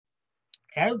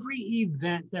every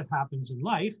event that happens in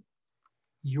life,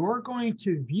 you're going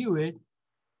to view it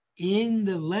in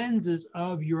the lenses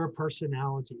of your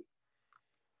personality.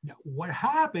 Now, what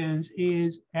happens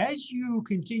is as you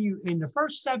continue in the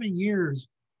first 7 years,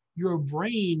 your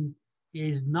brain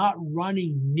is not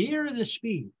running near the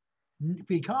speed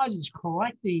because it's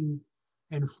collecting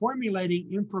and formulating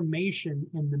information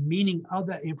and the meaning of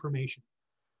that information.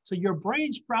 So your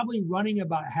brain's probably running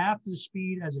about half the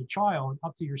speed as a child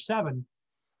up to your 7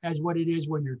 as what it is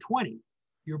when you're 20.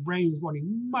 Your brain is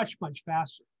running much, much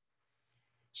faster.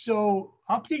 So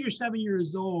up to you're 7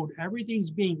 years old, everything's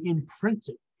being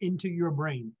imprinted into your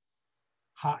brain.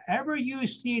 However you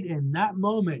see it in that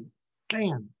moment,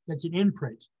 bam, that's an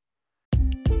imprint.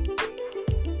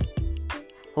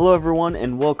 Hello everyone,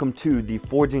 and welcome to the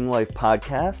Forging Life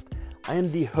podcast. I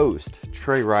am the host,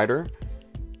 Trey Ryder,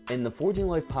 and the Forging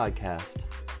Life podcast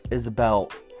is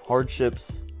about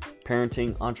hardships,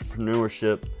 parenting,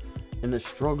 entrepreneurship, and the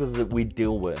struggles that we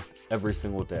deal with every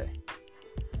single day.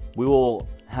 We will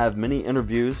have many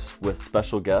interviews with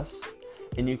special guests,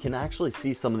 and you can actually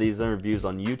see some of these interviews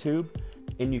on YouTube,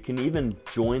 and you can even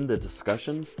join the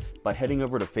discussion by heading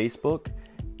over to Facebook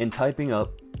and typing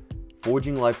up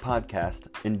Forging Life Podcast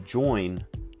and join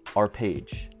our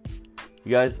page.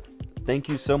 You guys, thank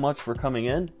you so much for coming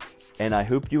in, and I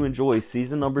hope you enjoy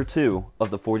season number 2 of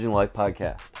the Forging Life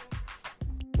Podcast.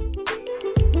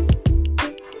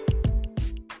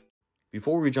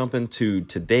 Before we jump into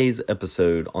today's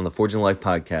episode on the Forging Life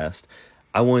Podcast,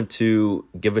 I want to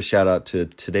give a shout out to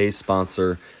today's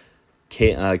sponsor,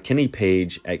 Kenny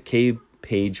Page at K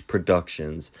Page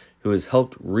Productions, who has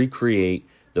helped recreate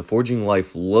the Forging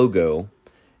Life logo,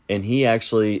 and he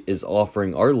actually is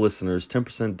offering our listeners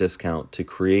 10% discount to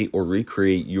create or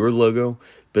recreate your logo,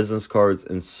 business cards,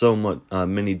 and so much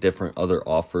many different other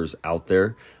offers out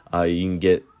there. You can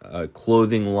get a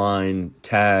clothing line,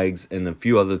 tags, and a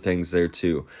few other things there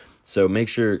too. So make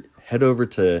sure, head over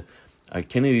to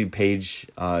Kenny Page,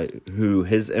 who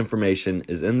his information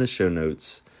is in the show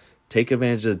notes. Take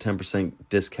advantage of the 10%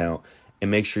 discount and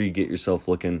make sure you get yourself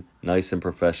looking nice and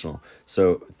professional.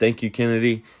 So thank you,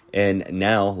 Kennedy. And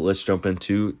now let's jump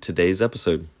into today's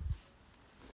episode.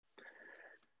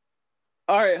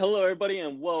 All right. Hello, everybody,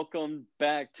 and welcome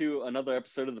back to another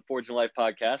episode of the Forging Life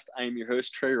podcast. I am your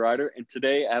host, Trey Ryder, and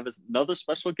today I have another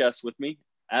special guest with me,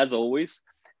 as always,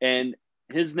 and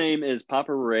his name is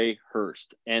Papa Ray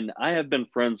Hurst, and I have been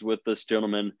friends with this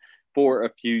gentleman for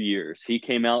a few years. He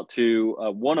came out to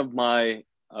one of my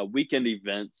weekend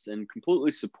events and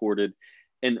completely supported,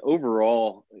 and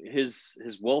overall, his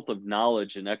wealth of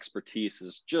knowledge and expertise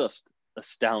is just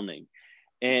astounding.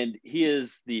 And he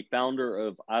is the founder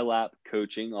of iLap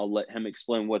Coaching. I'll let him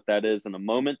explain what that is in a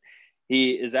moment.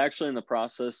 He is actually in the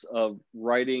process of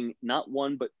writing not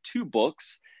one, but 2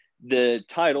 books. The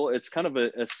title, it's kind of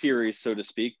a series, so to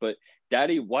speak, but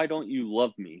Daddy, Why Don't You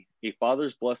Love Me? A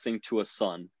Father's Blessing to a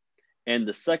Son. And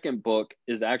the second book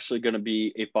is actually going to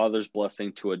be A Father's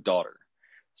Blessing to a Daughter.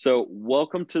 So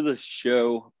welcome to the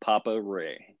show, Papa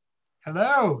Ray.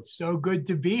 Hello, so good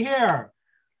to be here.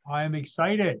 I am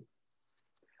excited.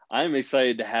 I'm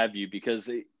excited to have you because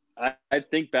I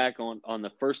think back on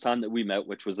the first time that we met,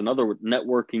 which was another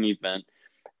networking event.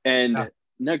 And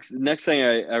next thing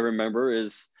I remember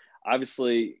is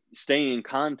obviously staying in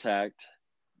contact,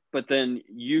 but then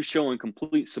you showing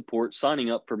complete support,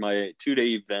 signing up for my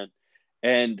 2-day event,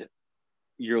 and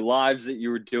your lives that you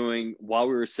were doing while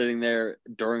we were sitting there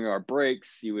during our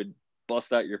breaks. You would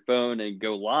bust out your phone and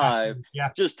go live,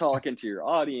 just talking to your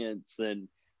audience, and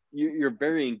you're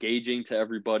very engaging to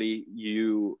everybody.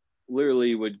 You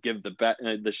literally would give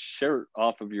the shirt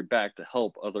off of your back to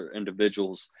help other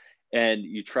individuals. And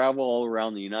you travel all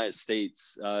around the United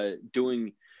States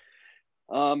doing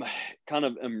kind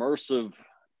of immersive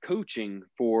coaching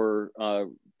for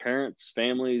parents,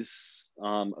 families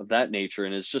of that nature.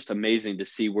 And it's just amazing to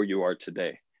see where you are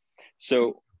today.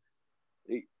 So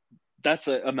that's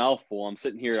a mouthful. I'm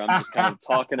sitting here, I'm just kind of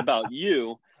talking about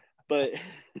you. But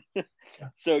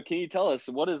so can you tell us,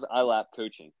 what is iLap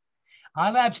Coaching?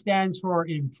 iLap stands for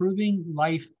Improving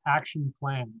Life Action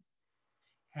Plan.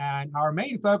 And our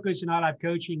main focus in iLap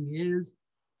Coaching is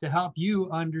to help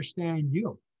you understand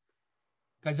you.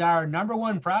 Because our number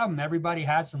one problem everybody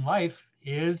has in life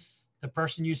is the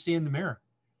person you see in the mirror.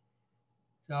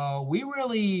 So we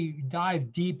really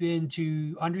dive deep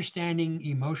into understanding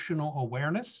emotional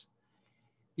awareness,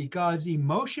 because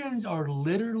emotions are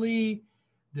literally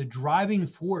the driving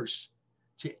force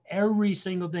to every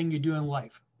single thing you do in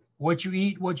life. What you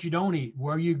eat, what you don't eat,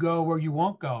 where you go, where you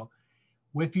won't go,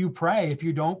 if you pray, if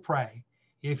you don't pray,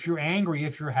 if you're angry,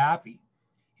 if you're happy.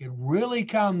 It really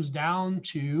comes down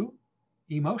to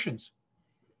emotions.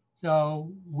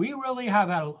 So we really have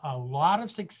had a lot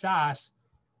of success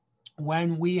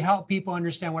when we help people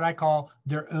understand what I call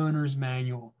their owner's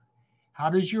manual. How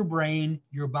does your brain,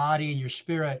 your body, and your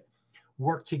spirit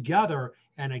work together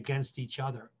and against each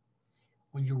other?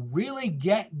 When you really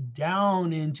get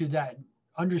down into that,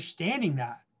 understanding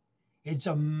that, it's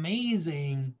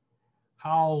amazing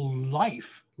how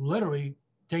life literally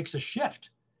takes a shift.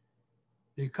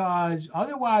 Because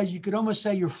otherwise, you could almost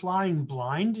say you're flying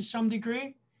blind to some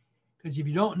degree. Because if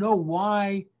you don't know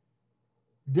why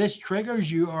this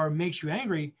triggers you or makes you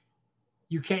angry,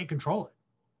 you can't control it.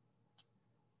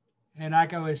 And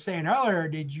like I was saying earlier,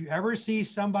 did you ever see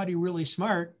somebody really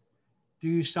smart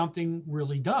do something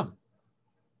really dumb?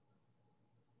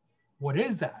 What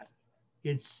is that?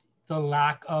 It's the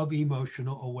lack of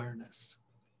emotional awareness.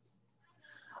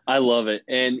 I love it.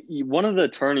 And one of the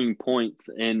turning points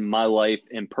in my life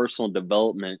and personal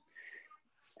development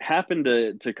happened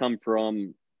to come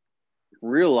from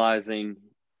realizing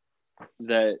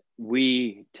that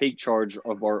we take charge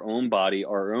of our own body,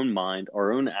 our own mind,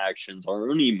 our own actions, our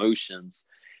own emotions,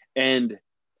 and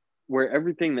where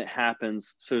everything that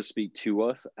happens, so to speak, to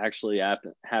us actually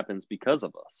happens because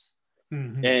of us.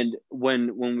 Mm-hmm. And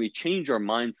when we change our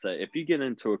mindset, if you get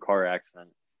into a car accident,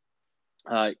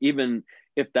 even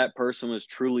if that person was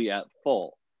truly at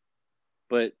fault,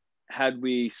 but had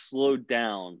we slowed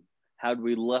down, had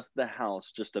we left the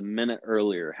house just a minute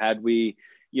earlier, had we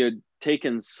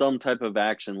taken some type of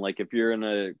action, like if you're in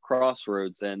a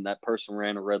crossroads and that person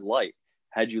ran a red light,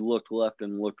 had you looked left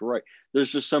and looked right,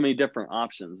 there's just so many different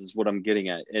options is what I'm getting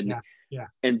at. And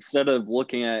instead of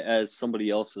looking at it as somebody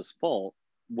else's fault,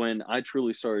 when I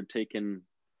truly started taking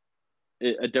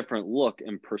a different look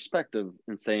and perspective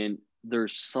and saying,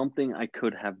 there's something I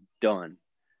could have done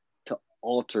to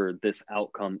alter this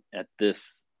outcome at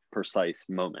this precise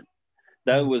moment.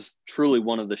 That was truly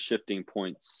one of the shifting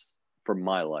points for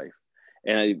my life.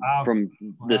 And from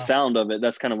the sound of it,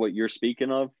 that's kind of what you're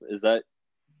speaking of. Is that?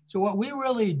 So what we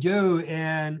really do,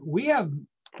 and we have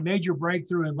major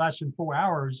breakthrough in less than 4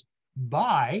 hours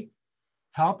by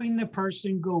helping the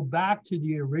person go back to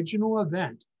the original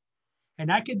event. And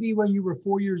that could be when you were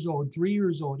 4 years old, 3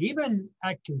 years old, even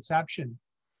at conception,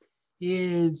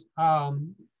 is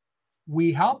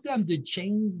we help them to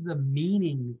change the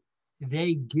meaning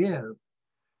they give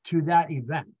to that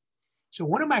event. So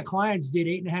one of my clients did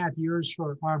 8.5 years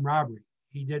for armed robbery.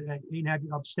 He did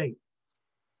 8.5 upstate.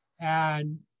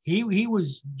 And he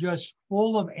was just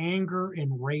full of anger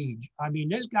and rage. I mean,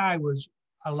 this guy was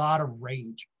a lot of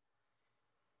rage.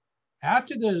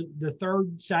 After the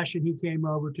third session, he came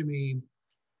over to me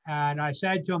and I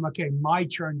said to him, okay, my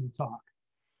turn to talk.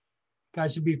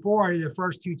 Because before, the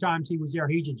first 2 times he was there,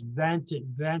 he just vented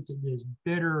this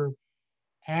bitter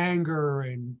anger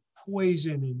and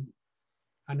poison.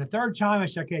 And the third time I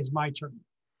said, okay, it's my turn.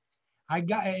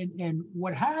 And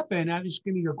what happened, I'll just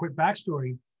give you a quick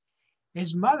backstory.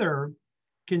 His mother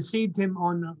conceived him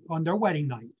on their wedding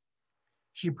night.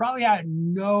 She probably had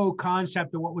no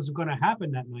concept of what was going to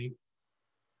happen that night,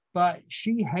 but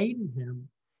she hated him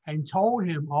and told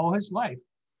him all his life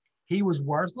he was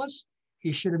worthless.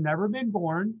 He should have never been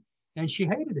born. And she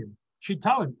hated him. She'd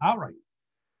tell him outright,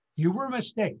 you were a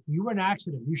mistake. You were an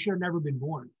accident. You should have never been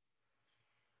born.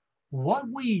 What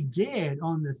we did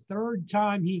on the third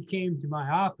time he came to my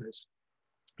office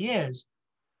is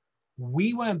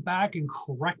we went back and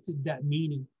corrected that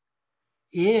meaning.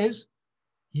 Is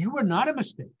you were not a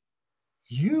mistake.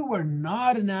 You were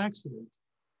not an accident.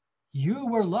 You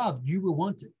were loved. You were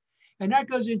wanted. And that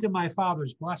goes into my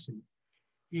father's blessing.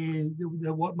 Is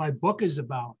what my book is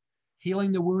about,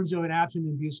 healing the wounds of an absent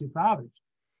and abusive fathers,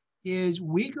 is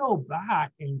we go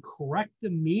back and correct the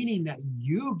meaning that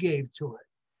you gave to it.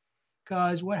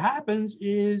 Because what happens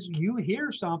is you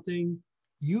hear something,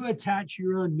 you attach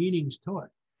your own meanings to it.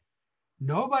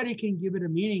 Nobody can give it a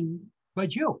meaning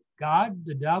but you. God,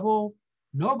 the devil,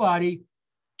 nobody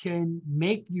can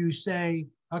make you say,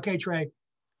 okay, Trey,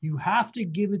 you have to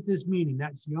give it this meaning.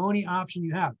 That's the only option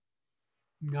you have.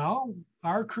 No,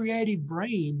 our creative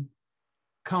brain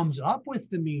comes up with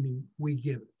the meaning we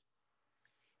give it.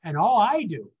 And all I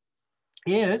do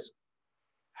is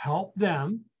help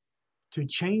them to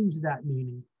change that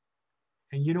meaning.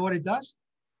 And you know what it does?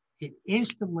 It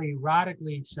instantly,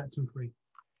 radically sets them free.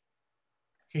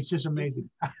 It's just amazing.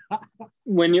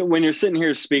 When you're sitting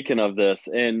here speaking of this,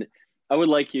 and I would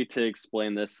like you to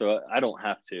explain this so I don't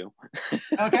have to.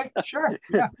 Okay, sure.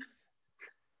 Yeah.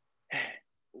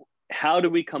 How do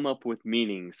we come up with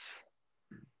meanings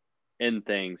in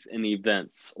things, in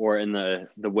events, or in the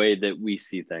way that we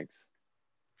see things?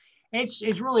 It's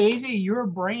really easy. Your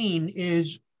brain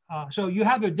is So you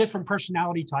have the different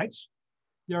personality types.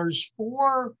 There's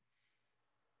 4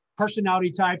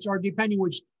 personality types, or depending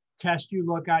which test you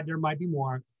look at, there might be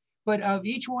more. But of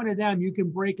each one of them, you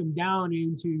can break them down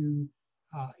into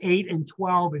 8 and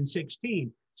 12 and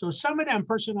 16. So some of them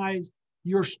personalize,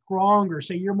 you're stronger,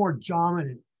 say you're more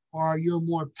dominant or you're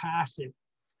more passive.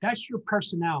 That's your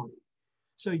personality.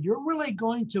 So you're really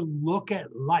going to look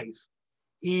at life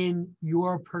in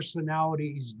your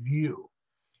personality's view.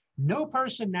 No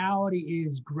personality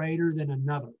is greater than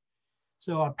another.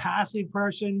 So a passive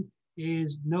person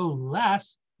is no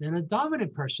less than a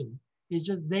dominant person. It's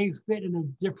just they fit in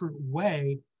a different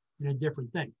way, in a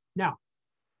different thing. Now,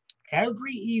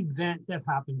 every event that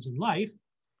happens in life,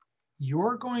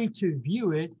 you're going to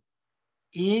view it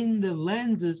in the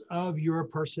lenses of your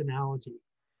personality.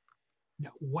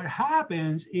 Now, what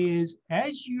happens is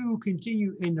as you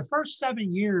continue in the first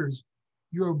 7 years,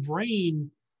 your brain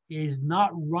is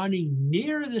not running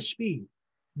near the speed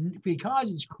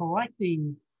because it's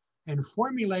collecting and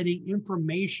formulating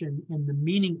information and the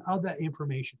meaning of that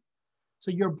information.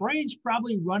 So your brain's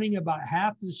probably running about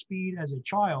half the speed as a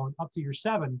child up to your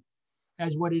 7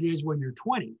 as what it is when you're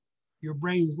 20. Your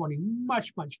brain is running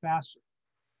much, much faster.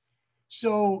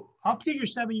 So up to you're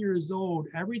 7 years old,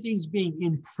 everything's being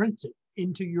imprinted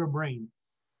into your brain.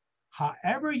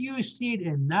 However you see it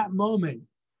in that moment,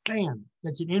 bam,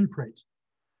 that's an imprint.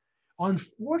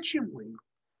 Unfortunately,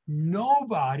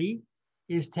 nobody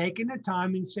is taking the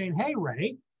time and saying, hey,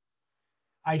 Ray,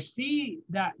 I see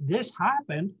that this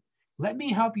happened. Let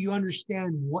me help you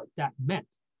understand what that meant.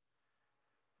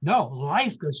 No,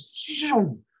 life goes,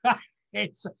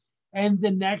 and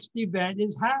the next event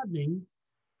is happening,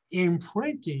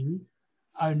 imprinting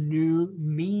a new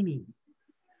meaning.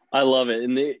 I love it.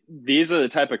 And these are the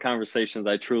type of conversations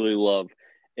I truly love.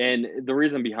 And the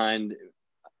reason behind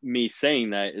me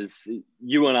saying that is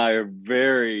you and I are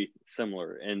very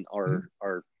similar in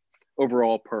our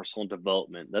overall personal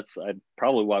development. That's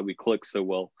probably why we click so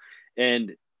well.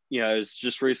 And, I was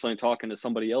just recently talking to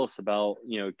somebody else about,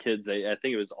 kids, I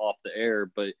think it was off the air,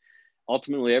 but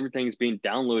ultimately everything's being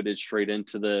downloaded straight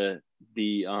into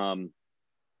the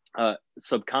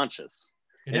subconscious.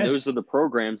 Those are the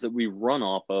programs that we run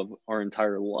off of our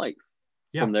entire life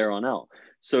from there on out.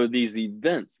 So these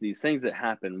events, these things that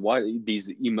happen, why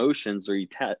these emotions are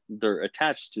they're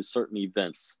attached to certain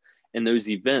events, and those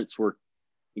events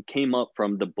came up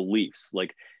from the beliefs,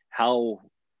 like how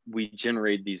we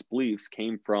generate these beliefs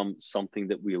came from something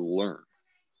that we learn.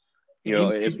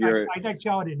 If you're, I got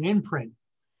y'all an imprint.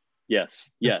 Yes.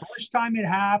 The first time it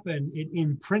happened, it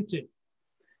imprinted.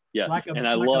 Yes, and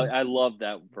I love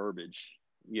that verbiage.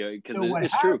 Because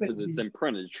it's true, because it's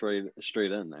imprinted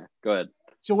straight in there. Go ahead.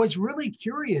 So what's really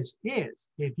curious is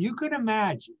if you could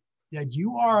imagine that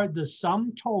you are the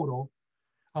sum total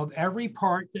of every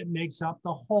part that makes up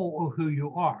the whole of who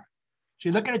you are. So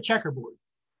you look at a checkerboard.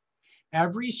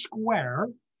 Every square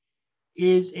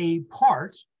is a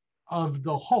part of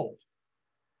the whole.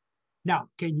 Now,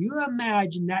 can you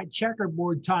imagine that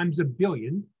checkerboard times a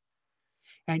billion?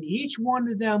 And each one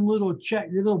of them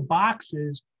little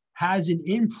boxes has an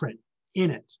imprint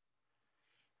in it.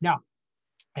 Now,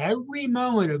 every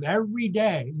moment of every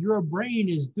day, your brain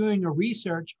is doing a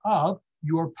research of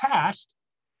your past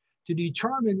to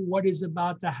determine what is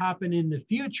about to happen in the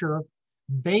future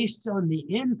based on the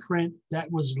imprint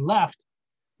that was left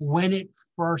when it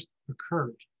first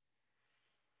occurred.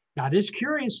 Now, this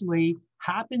curiously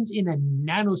happens in a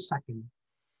nanosecond.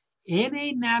 In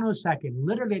a nanosecond,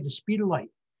 literally at the speed of light,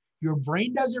 your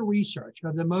brain does a research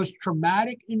of the most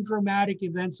traumatic and dramatic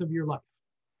events of your life,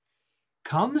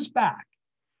 comes back,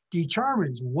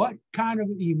 determines what kind of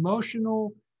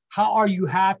emotional, how are you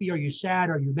happy? Are you sad?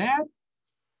 Are you mad?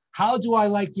 How do I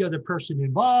like the other person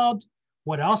involved?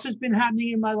 What else has been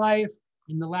happening in my life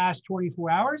in the last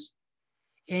 24 hours?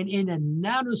 And in a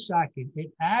nanosecond,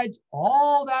 it adds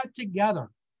all that together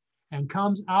and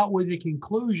comes out with a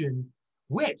conclusion,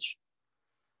 which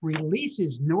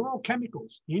releases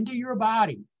neurochemicals into your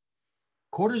body.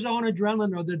 Cortisol and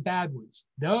adrenaline are the bad ones.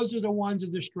 Those are the ones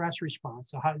of the stress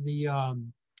response. The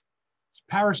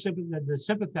parasympathetic, the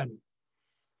sympathetic.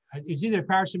 It's either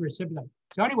parasympathetic or sympathetic.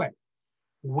 So anyway,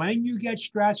 when you get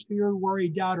stress, fear, worry,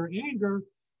 doubt, or anger,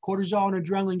 cortisol and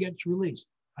adrenaline gets released.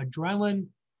 Adrenaline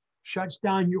shuts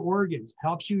down your organs,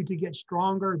 helps you to get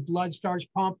stronger, blood starts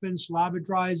pumping, saliva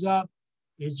dries up,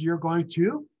 you're going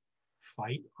to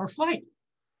fight or flight.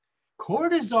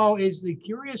 Cortisol is the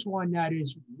curious one that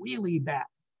is really bad.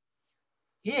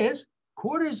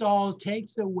 Cortisol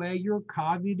takes away your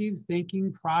cognitive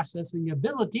thinking processing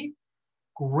ability,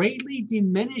 greatly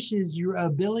diminishes your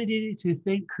ability to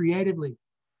think creatively.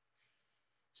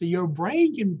 So your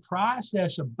brain can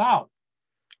process about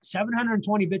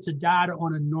 720 bits of data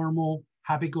on a normal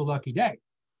happy-go-lucky day.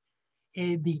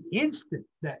 And the instant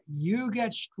that you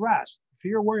get stressed,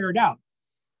 fear, worry, or doubt,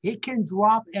 it can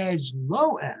drop as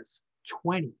low as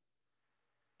 20.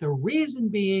 The reason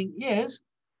being is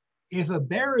if a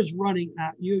bear is running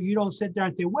at you, you don't sit there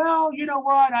and say, well, you know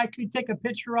what? I could take a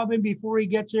picture of him before he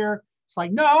gets here. It's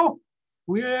like, no,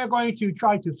 we're going to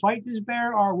try to fight this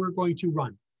bear or we're going to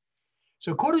run.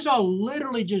 So cortisol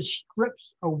literally just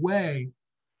strips away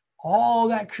all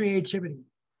that creativity.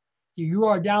 You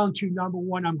are down to number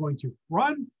one, I'm going to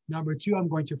run. Number two, I'm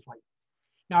going to fight.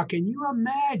 Now, can you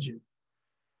imagine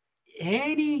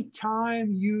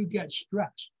anytime you get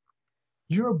stressed,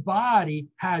 your body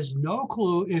has no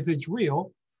clue if it's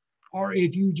real or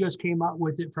if you just came up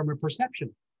with it from a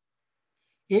perception.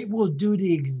 It will do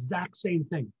the exact same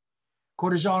thing.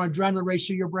 Cortisol and adrenaline race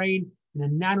through your brain. In a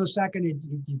nanosecond,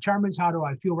 it determines how do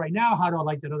I feel right now? How do I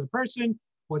like that other person?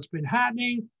 What's been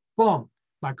happening? Boom.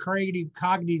 My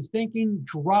cognitive thinking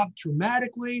dropped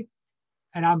dramatically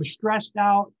and I'm stressed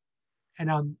out.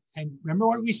 And remember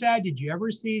what we said? Did you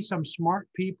ever see some smart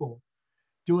people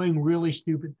doing really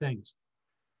stupid things?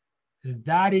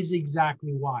 That is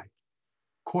exactly why.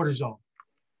 Cortisol.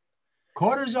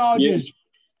 Cortisol just,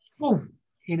 poof,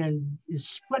 in a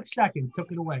split second,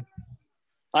 took it away.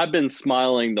 I've been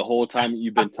smiling the whole time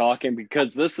you've been talking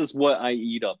because this is what I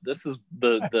eat up. This is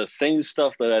the same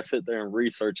stuff that I sit there and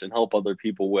research and help other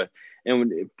people with.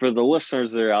 And for the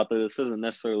listeners that are out there, this isn't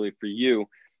necessarily for you,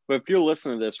 but if you're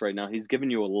listening to this right now, he's giving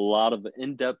you a lot of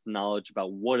in-depth knowledge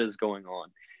about what is going on.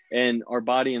 And our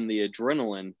body and the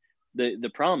adrenaline,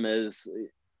 the problem is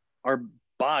our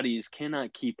bodies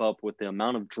cannot keep up with the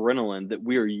amount of adrenaline that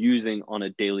we are using on a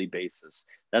daily basis.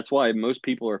 That's why most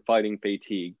people are fighting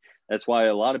fatigue. That's why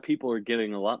a lot of people are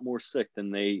getting a lot more sick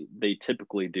than they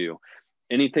typically do.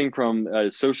 Anything from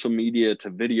social media to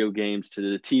video games to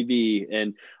the TV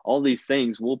and all these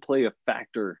things will play a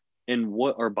factor in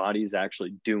what our body is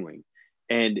actually doing.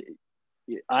 And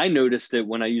I noticed it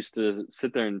when I used to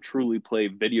sit there and truly play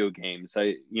video games.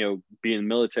 Being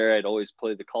military, I'd always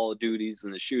play the Call of Duties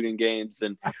and the shooting games.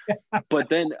 But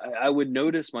then I would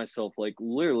notice myself, like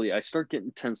literally, I start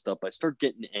getting tensed up. I start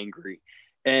getting angry.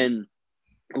 And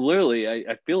literally,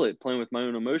 I feel it playing with my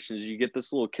own emotions. You get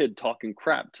this little kid talking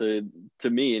crap to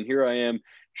me. And here I am,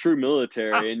 true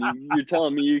military. And you're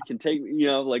telling me you can take me,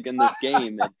 like in this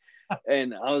game.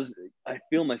 And I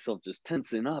feel myself just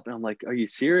tensing up and I'm like, are you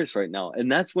serious right now?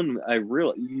 And that's when I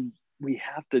realized we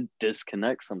have to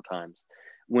disconnect sometimes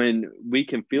when we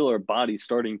can feel our body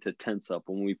starting to tense up,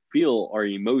 when we feel our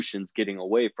emotions getting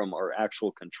away from our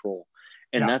actual control.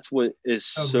 And that's what is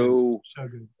so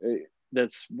good.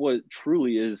 That's what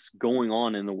truly is going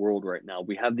on in the world right now.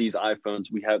 We have these iPhones.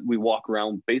 We walk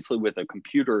around basically with a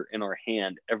computer in our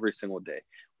hand every single day.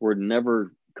 We're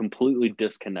never completely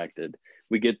disconnected.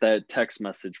 We get that text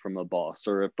message from a boss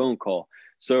or a phone call.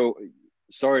 So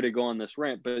sorry to go on this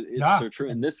rant, but it's so true.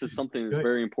 And this is something that's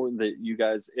very important that you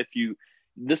guys,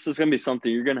 this is going to be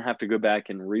something you're going to have to go back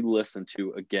and re-listen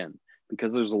to again,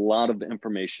 because there's a lot of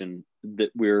information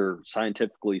that we're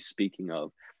scientifically speaking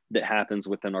of that happens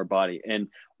within our body. And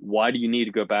why do you need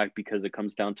to go back? Because it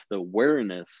comes down to the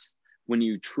awareness. When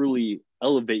you truly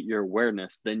elevate your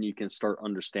awareness, then you can start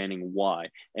understanding why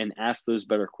and ask those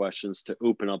better questions to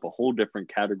open up a whole different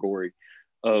category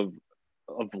of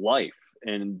life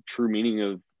and true meaning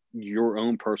of your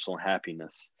own personal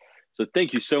happiness. So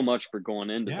thank you so much for going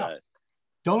into that.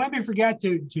 Don't let me forget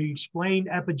to explain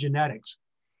epigenetics.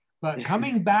 But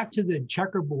coming back to the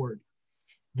checkerboard,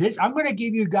 I'm going to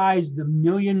give you guys the $1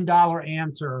 million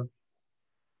answer.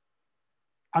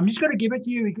 I'm just going to give it to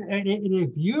you. And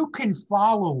if you can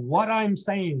follow what I'm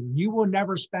saying, you will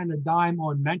never spend a dime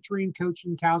on mentoring,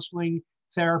 coaching, counseling,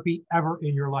 therapy ever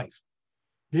in your life.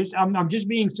 I'm just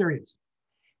being serious.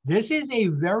 This is a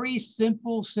very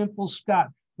simple step,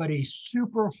 but a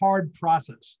super hard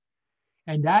process.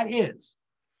 And that is,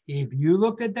 if you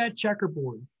looked at that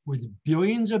checkerboard with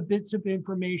billions of bits of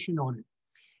information on it,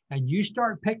 and you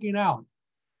start picking out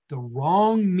the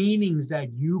wrong meanings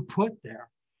that you put there,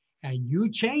 and you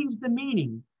change the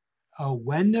meaning of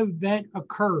when the event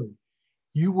occurred,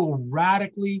 you will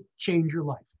radically change your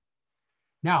life.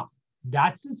 Now,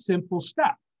 that's a simple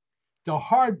step. The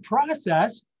hard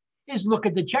process is look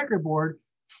at the checkerboard,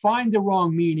 find the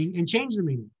wrong meaning, and change the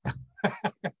meaning.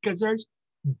 Because there's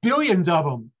billions of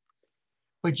them.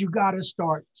 But you got to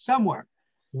start somewhere.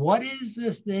 What is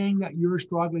the thing that you're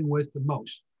struggling with the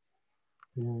most?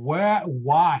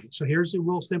 Why? So here's a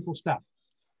real simple step.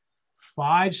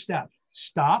 5 steps.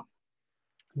 Stop.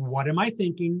 What am I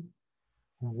thinking?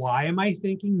 Why am I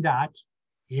thinking that?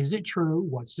 Is it true?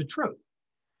 What's the truth?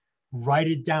 Write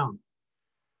it down.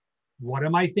 What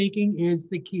am I thinking is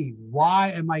the key.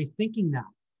 Why am I thinking that?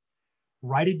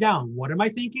 Write it down. What am I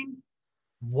thinking?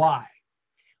 Why?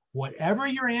 Whatever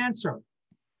your answer,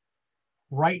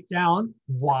 write down,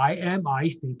 why am I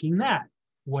thinking that?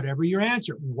 Whatever your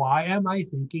answer, why am I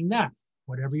thinking that?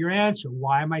 Whatever your answer,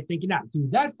 why am I thinking that? Do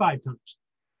that 5 times.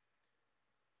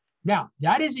 Now,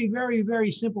 that is a very,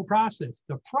 very simple process.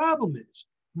 The problem is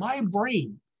my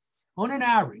brain, on an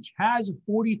average, has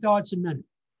 40 thoughts a minute.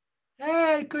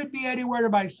 It could be anywhere to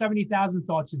about 70,000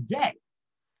 thoughts a day.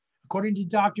 According to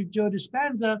Dr. Joe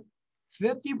Dispenza,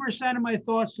 50% of my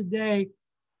thoughts today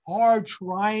are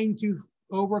trying to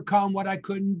overcome what I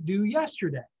couldn't do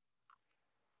yesterday.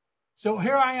 So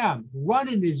here I am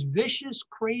running this vicious,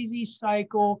 crazy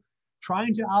cycle,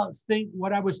 trying to outthink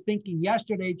what I was thinking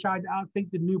yesterday, trying to outthink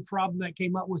the new problem that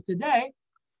came up with today,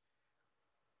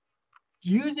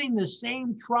 using the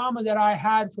same trauma that I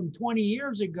had from 20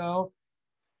 years ago,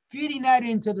 feeding that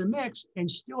into the mix and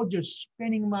still just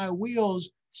spinning my wheels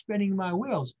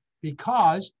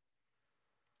because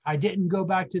I didn't go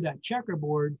back to that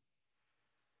checkerboard,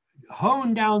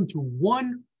 hone down to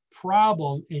one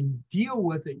problem and deal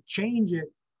with it, change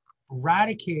it,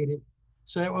 eradicate it,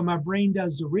 so that when my brain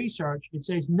does the research, it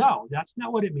says, no, that's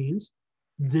not what it means.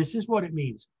 This is what it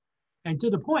means. And to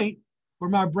the point where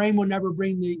my brain will never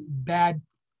bring the bad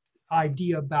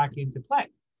idea back into play.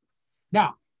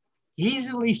 Now,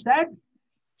 easily said,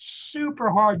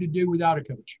 super hard to do without a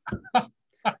coach.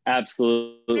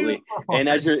 Absolutely. And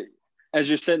as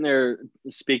you're sitting there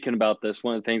speaking about this,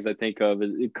 one of the things I think of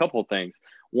is a couple of things.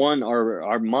 One,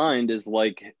 our mind is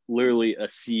like literally a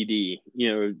CD,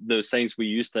 those things we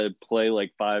used to play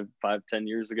like 10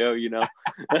 years ago,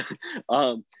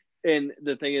 and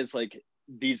the thing is, like,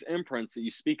 these imprints that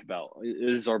you speak about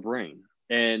is our brain,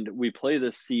 and we play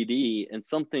this CD and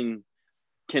something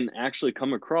can actually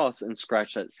come across and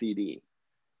scratch that CD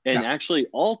and actually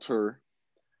alter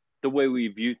the way we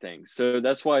view things. So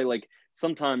that's why, like,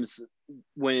 sometimes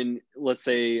when, let's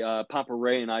say, Papa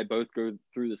Ray and I both go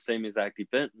through the same exact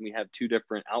event, and we have 2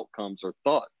 different outcomes or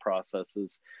thought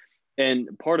processes. And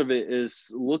part of it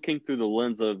is looking through the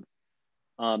lens of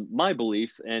my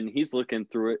beliefs, and he's looking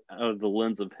through it out of the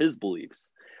lens of his beliefs.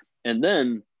 And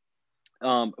then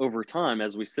over time,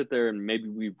 as we sit there and maybe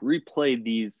we replay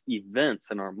these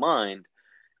events in our mind,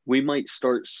 we might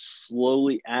start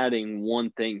slowly adding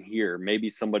one thing here. Maybe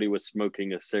somebody was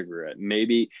smoking a cigarette.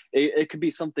 Maybe it could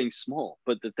be something small.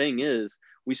 But the thing is,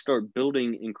 we start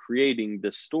building and creating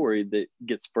this story that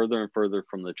gets further and further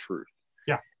from the truth.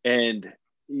 Yeah. And,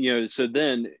 so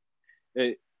then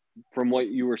from what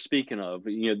you were speaking of,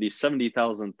 these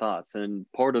 70,000 thoughts, and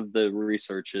part of the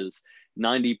research is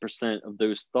 90% of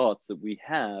those thoughts that we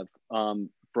have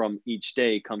from each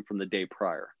day come from the day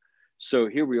prior. So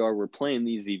here we are, we're playing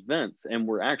these events and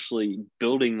we're actually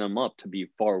building them up to be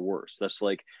far worse. That's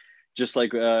like, just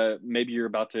like maybe you're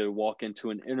about to walk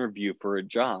into an interview for a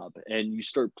job and you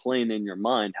start playing in your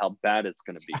mind how bad it's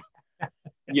going to be.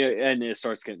 And it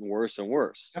starts getting worse and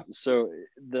worse. So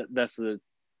that's the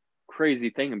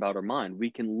crazy thing about our mind. We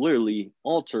can literally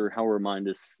alter how our mind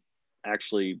is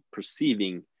actually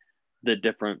perceiving the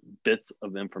different bits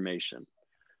of information.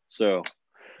 So,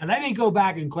 and let me go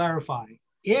back and clarify.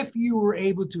 If you were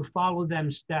able to follow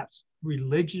them steps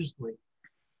religiously,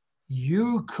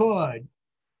 you could,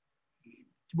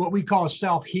 what we call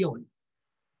self-healing,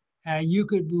 and you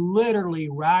could literally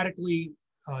radically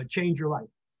change your life.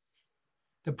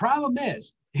 The problem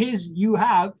is you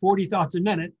have 40 thoughts a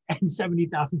minute and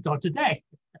 70,000 thoughts a day.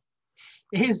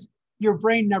 Your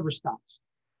brain never stops.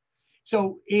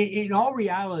 So in all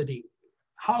reality,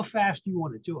 how fast do you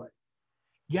want to do it?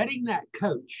 Getting that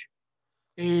coach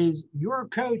is, your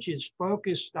coach is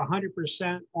focused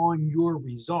 100% on your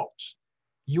results.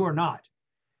 You're not,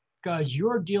 because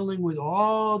you're dealing with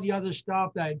all the other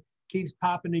stuff that keeps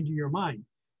popping into your mind,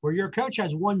 where your coach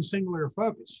has one singular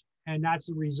focus, and that's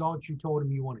the results you told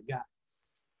him you want to get.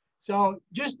 So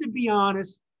just to be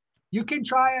honest, you can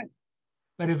try it,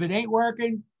 but if it ain't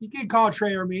working, you can call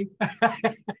Trey or me.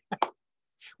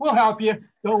 We'll help you.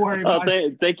 Don't worry about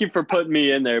it. Thank you for putting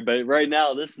me in there. But right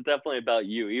now, this is definitely about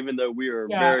you, even though we are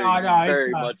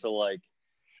very much alike.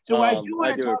 So I do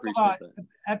want to talk about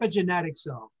epigenetics,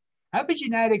 though.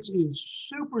 Epigenetics is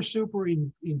super, super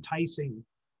enticing.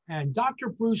 And Dr.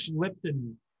 Bruce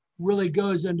Lipton really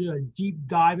goes into a deep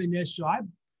dive in this. So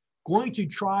I'm going to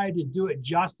try to do it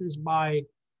justice by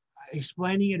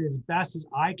explaining it as best as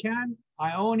I can.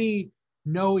 I only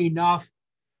know enough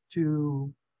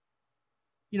to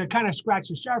kind of scratch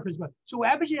the surface. But so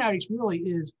epigenetics really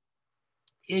is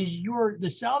the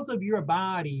cells of your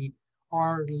body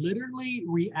are literally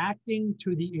reacting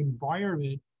to the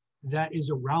environment that is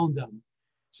around them.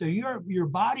 So your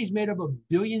body's made up of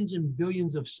billions and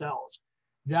billions of cells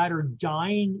that are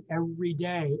dying every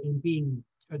day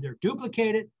and they're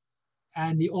duplicated,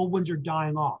 and the old ones are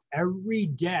dying off every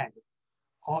day.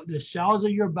 All the cells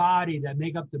of your body that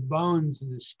make up the bones,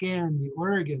 the skin, the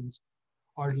organs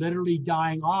are literally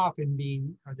dying off and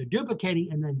they're duplicating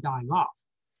and then dying off.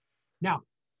 Now,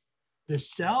 the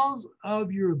cells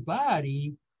of your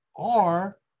body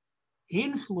are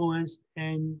influenced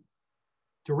and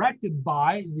directed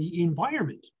by the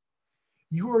environment.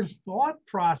 Your thought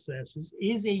processes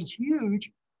is a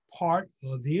huge part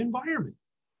of the environment.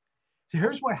 So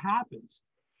here's what happens.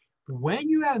 When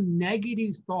you have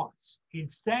negative thoughts,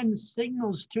 it sends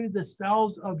signals to the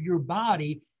cells of your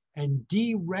body and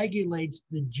deregulates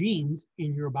the genes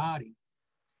in your body.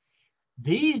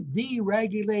 These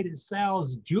deregulated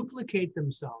cells duplicate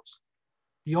themselves.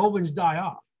 The old ones die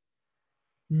off.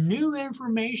 New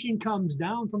information comes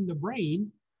down from the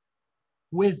brain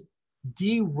with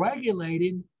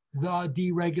deregulated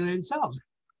cells.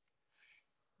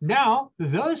 Now,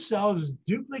 those cells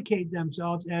duplicate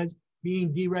themselves as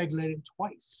being deregulated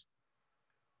twice.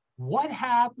 What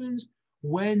happens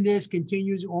when this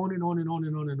continues on and on and on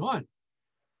and on and on?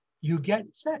 You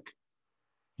get sick.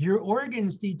 Your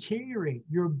organs deteriorate.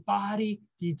 Your body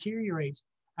deteriorates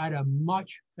at a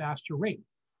much faster rate.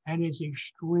 And it's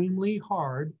extremely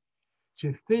hard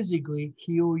to physically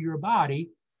heal your body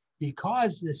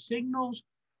because the signals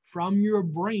from your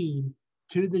brain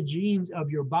to the genes of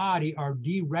your body are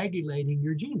deregulating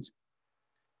your genes,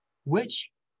 which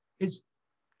is,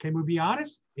 can we be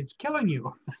honest? It's killing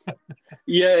you.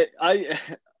 Yeah,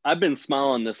 I've been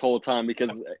smiling this whole time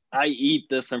because I eat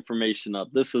this information up.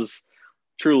 This is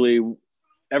truly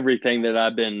everything that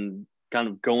I've been kind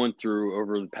of going through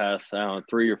over the past,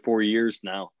 3 or 4 years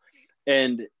now.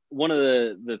 And one of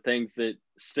the things that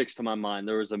sticks to my mind,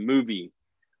 there was a movie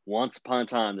once upon a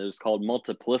time that was called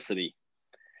Multiplicity.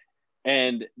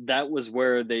 And that was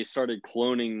where they started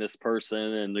cloning this person,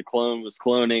 and the clone was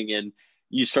cloning, and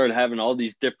you started having all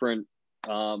these different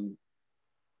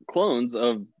clones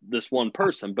of this one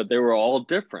person, but they were all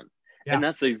different. Yeah. And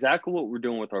that's exactly what we're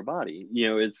doing with our body. You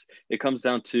know, it comes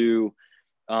down to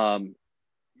all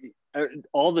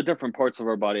the different parts of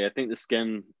our body. I think the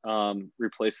skin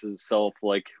replaces itself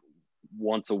like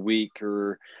once a week,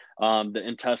 or the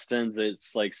intestines,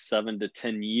 it's like 7 to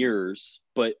 10 years.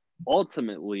 But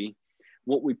ultimately,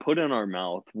 what we put in our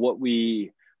mouth, what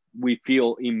we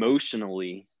feel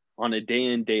emotionally on a day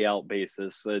in, day out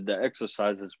basis, the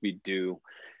exercises we do,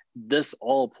 this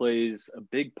all plays a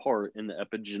big part in the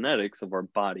epigenetics of our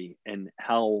body and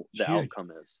how the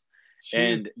outcome is.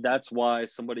 And that's why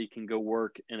somebody can go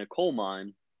work in a coal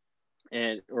mine,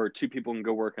 or two people can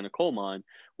go work in a coal mine.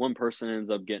 One person ends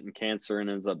up getting cancer and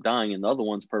ends up dying, and the other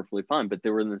one's perfectly fine, but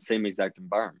they were in the same exact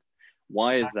environment.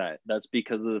 Why is that? That's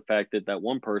because of the fact that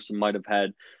one person might have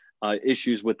had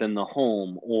issues within the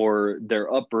home or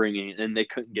their upbringing, and they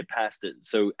couldn't get past it.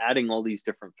 So adding all these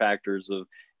different factors of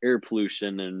air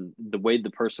pollution and the way the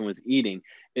person was eating,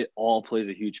 it all plays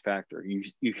a huge factor.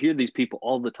 You hear these people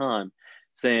all the time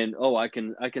saying, oh, I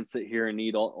can sit here and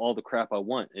eat all the crap I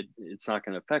want. It's not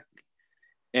going to affect me.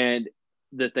 And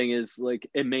the thing is, like,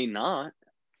 it may not,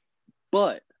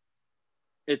 but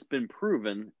it's been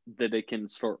proven that it can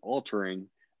start altering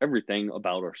everything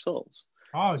about ourselves.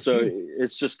 Oh, so huge.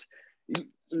 It's just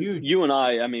Huge. You and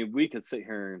I mean, we could sit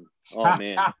here and, oh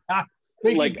man,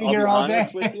 like, I'll be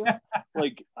honest with you,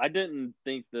 like, I didn't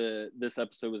think this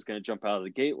episode was going to jump out of the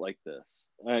gate like this.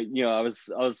 You know, I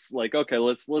was like, okay,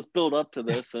 let's build up to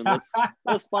this, and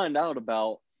let's find out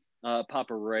about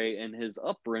Papa Ray and his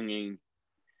upbringing,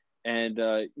 and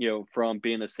you know, from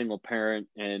being a single parent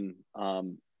and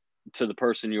to the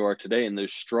person you are today, and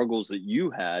those struggles that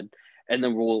you had. And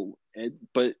then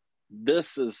but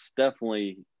this is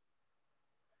definitely,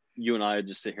 you and I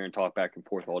just sit here and talk back and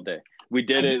forth all day. We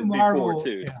did it before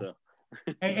too. Yeah. So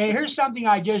and here's something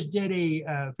I just did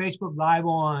a Facebook Live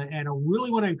on, and I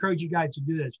really want to encourage you guys to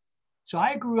do this. So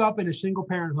I grew up in a single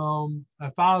parent home. My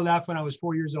father left when I was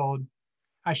 4 years old.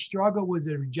 I struggled with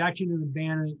the rejection and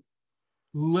abandonment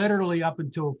literally up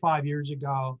until 5 years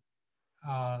ago.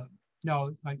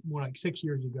 No, like more like 6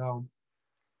 years ago.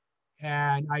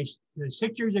 And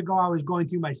 6 years ago, I was going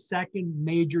through my second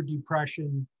major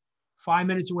depression, 5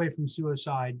 minutes away from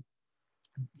suicide.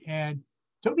 And it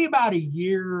took me about a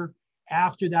year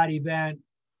after that event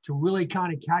to really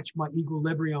kind of catch my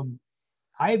equilibrium.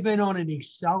 I've been on an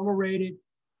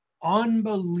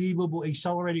unbelievable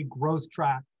accelerated growth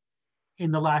track in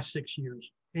the last 6 years.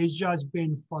 It's just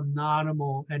been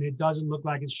phenomenal, and it doesn't look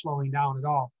like it's slowing down at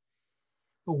all.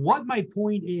 But what my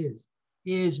point is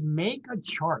make a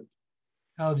chart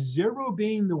of 0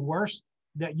 being the worst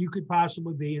that you could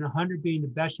possibly be and 100 being the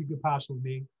best you could possibly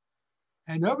be.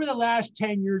 And over the last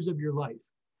 10 years of your life,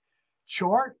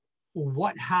 chart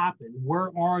what happened.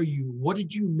 Where are you? What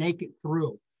did you make it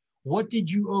through? What did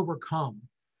you overcome?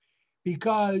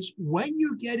 Because when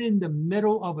you get in the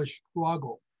middle of a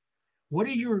struggle, what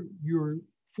are your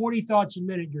 40 thoughts a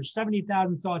minute, your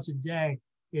 70,000 thoughts a day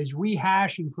is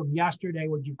rehashing from yesterday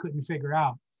what you couldn't figure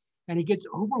out. And it gets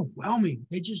overwhelming.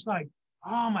 It's just like,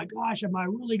 oh my gosh, am I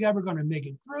really ever going to make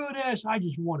it through this? I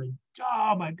just want to,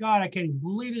 oh my God, I can't even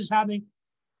believe this is happening.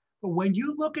 But when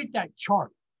you look at that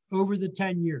chart over the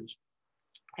 10 years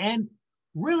and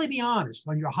really be honest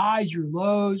on your highs, your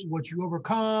lows, what you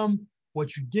overcome,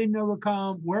 what you didn't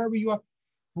overcome, wherever you are,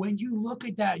 when you look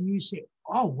at that and you say,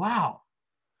 oh, wow,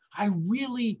 I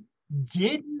really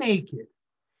did make it.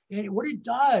 And what it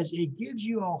does, it gives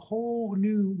you a whole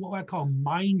new, what I call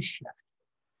mind shift.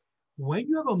 When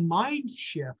you have a mind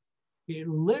shift, it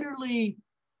literally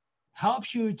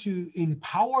helps you to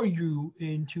empower you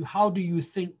into how do you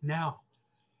think now.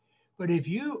 But if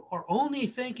you are only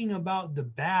thinking about the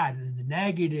bad and the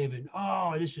negative and,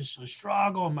 oh, this is a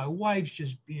struggle and my wife's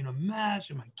just being a mess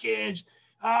and my kids,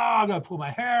 oh, I got to pull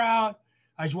my hair out.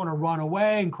 I just want to run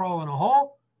away and crawl in a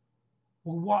hole.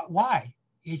 Well, why?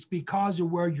 It's because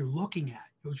of where you're looking at.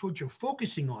 It's what you're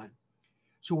focusing on.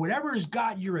 So whatever has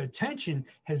got your attention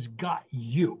has got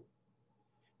you.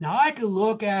 Now, I could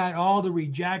look at all the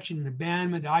rejection and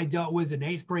abandonment that I dealt with in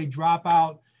 8th grade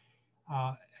dropout,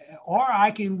 or I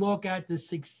can look at the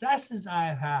successes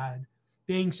I've had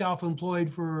being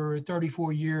self-employed for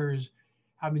 34 years,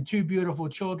 having 2 beautiful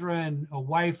children, a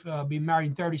wife, being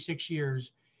married 36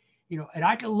 years, and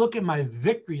I can look at my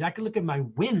victories. I can look at my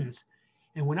wins.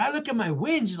 And when I look at my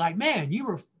wins, it's like, man, you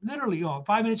were literally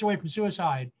 5 minutes away from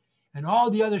suicide. And all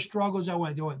the other struggles I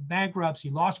went through, bankruptcy,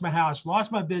 lost my house, lost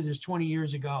my business 20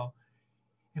 years ago.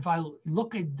 If I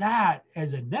look at that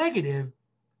as a negative,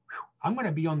 I'm going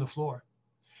to be on the floor.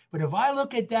 But if I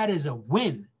look at that as a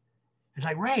win, it's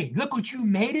like, Ray, look what you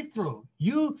made it through.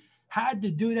 You had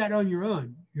to do that on your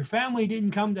own. Your family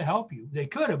didn't come to help you. They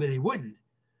could have, but they wouldn't.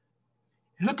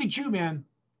 And look at you, man.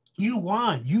 You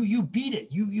won. You beat it.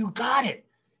 You got it.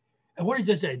 And what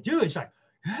does that do? It's like,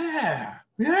 yeah.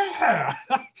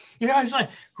 It's like,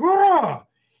 whoa.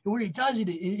 And what it does,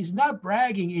 it's not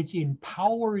bragging, it's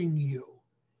empowering you.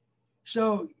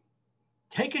 So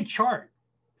take a chart,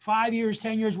 5 years,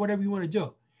 10 years, whatever you want to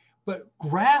do, but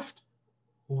graft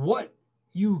what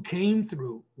you came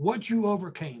through, what you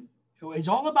overcame. It's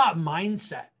all about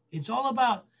mindset. It's all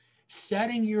about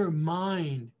setting your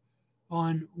mind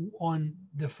on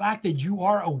the fact that you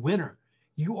are a winner.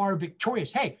 You are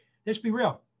victorious. Hey, let's be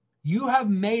real. You have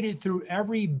made it through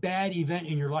every bad event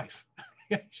in your life.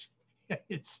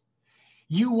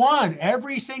 You won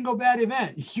every single bad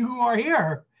event. You are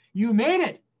here. You made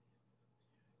it.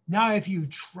 Now, if you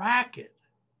track it,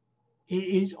 it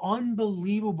is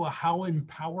unbelievable how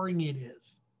empowering it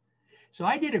is. So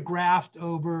I did a graft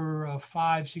over a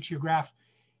 5-6 year graft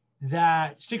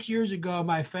that 6 years ago,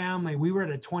 my family, we were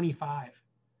at a 25.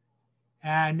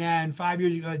 And then 5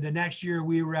 years ago, the next year,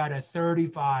 we were at a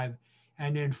 35.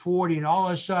 And then 40, and all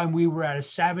of a sudden we were at a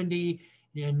 70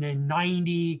 and then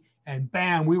 90, and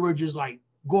bam, we were just like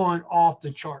going off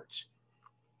the charts.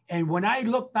 And when I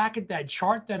look back at that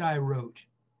chart that I wrote,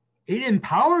 it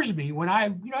empowers me when I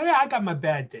got my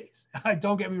bad days.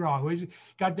 Don't get me wrong. We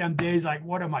got them days like,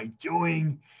 what am I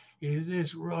doing? Is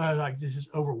this really like, this is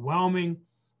overwhelming?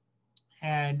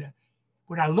 And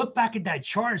when I look back at that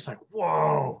chart, it's like,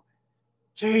 whoa,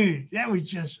 dude, that was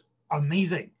just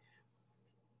amazing.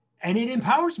 And it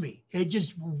empowers me. It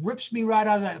just rips me right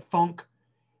out of that funk,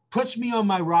 puts me on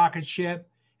my rocket ship,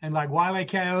 and like Wile E.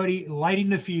 Coyote,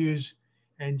 lighting the fuse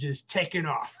and just taking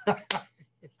off.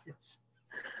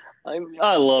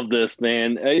 I love this,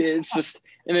 man. It's just,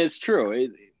 and it's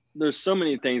true. There's so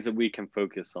many things that we can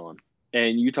focus on.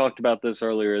 And you talked about this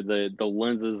earlier, the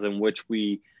lenses in which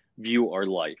we view our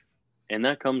life. And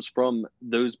that comes from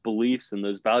those beliefs and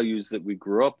those values that we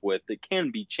grew up with that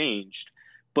can be changed,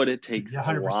 but it takes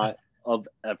 100%. A lot of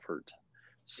effort.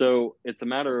 So it's a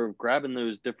matter of grabbing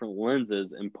those different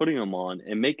lenses and putting them on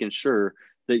and making sure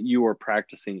that you are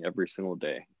practicing every single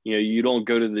day. You don't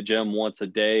go to the gym once a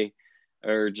day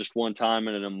or just one time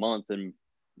in a month and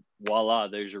voila,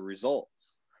 there's your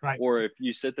results. Right. Or if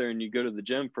you sit there and you go to the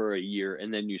gym for a year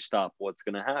and then you stop, what's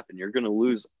going to happen? You're going to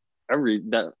lose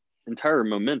that entire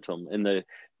momentum, and the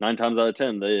 9 times out of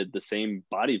 10, the same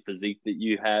body physique that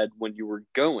you had when you were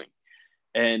going.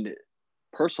 And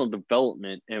personal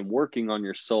development and working on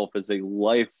yourself is a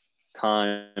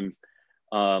lifetime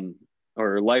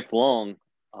or lifelong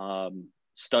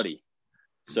study.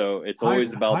 So it's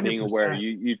always about being aware. 100%.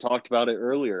 You talked about it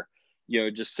earlier,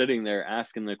 just sitting there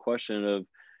asking the question of,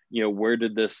 where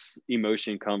did this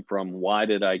emotion come from? Why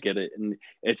did I get it? And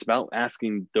it's about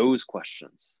asking those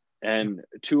questions. And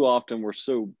too often we're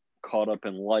so caught up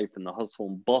in life and the hustle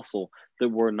and bustle that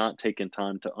we're not taking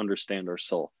time to understand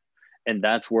ourselves. And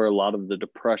that's where a lot of the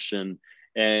depression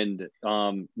and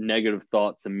negative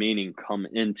thoughts and meaning come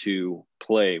into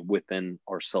play within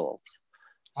ourselves.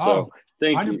 So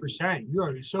thank you. 100%. You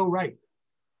are so right.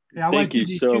 Thank you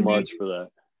so much for that.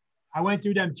 I went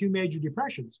through them 2 major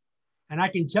depressions, and I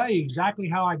can tell you exactly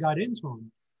how I got into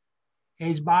them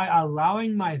is by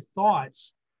allowing my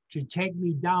thoughts to take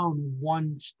me down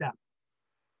one step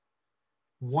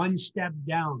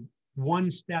down, one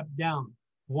step down,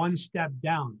 one step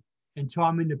down until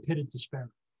I'm in the pit of despair.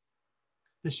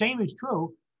 The same is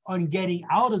true on getting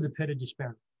out of the pit of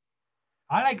despair.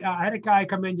 I had a guy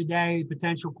come in today,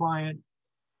 potential client,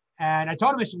 and I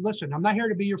told him, I said, listen, I'm not here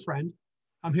to be your friend.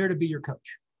 I'm here to be your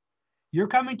coach. You're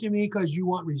coming to me because you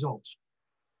want results.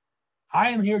 I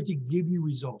am here to give you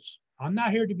results. I'm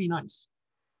not here to be nice.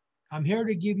 I'm here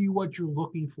to give you what you're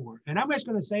looking for. And I'm just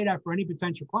going to say that for any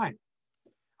potential client.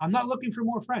 I'm not looking for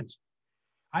more friends.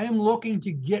 I am looking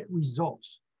to get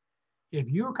results. If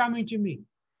you're coming to me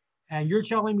and you're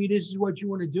telling me this is what you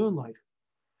want to do in life,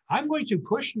 I'm going to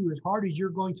push you as hard as you're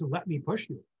going to let me push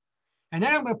you. And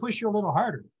then I'm going to push you a little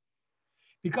harder.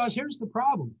 Because here's the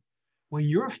problem. When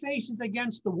your face is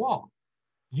against the wall,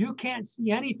 you can't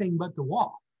see anything but the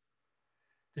wall.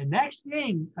 The next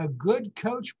thing a good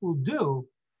coach will do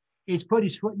is put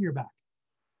his foot in your back.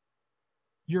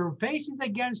 Your face is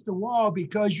against the wall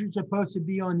because you're supposed to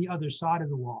be on the other side of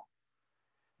the wall.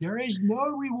 There is no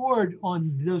reward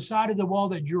on the side of the wall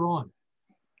that you're on.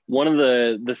 One of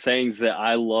the sayings that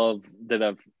I love that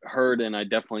I've heard and I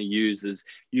definitely use is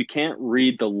you can't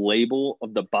read the label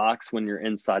of the box when you're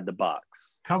inside the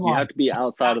box. Come on. You have to be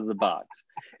outside of the box.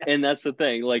 And that's the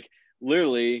thing. Like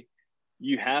literally,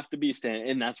 you have to be standing,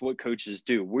 and that's what coaches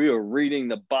do. We are reading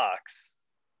the box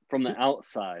from the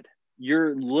outside.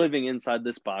 You're living inside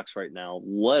this box right now.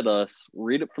 Let us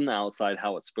read it from the outside,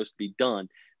 how it's supposed to be done,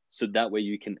 so that way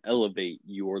you can elevate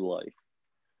your life.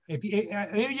 Let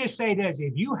me just say this.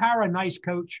 If you hire a nice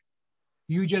coach,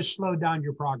 you just slow down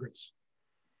your progress.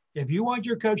 If you want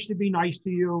your coach to be nice to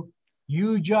you,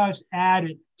 you just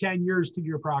added 10 years to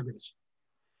your progress.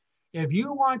 If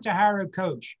you want to hire a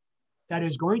coach that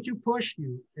is going to push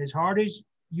you as hard as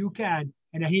you can,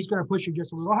 and then he's going to push you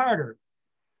just a little harder,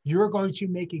 you're going to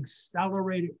make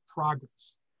accelerated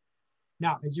progress.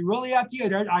 Now, is it really up to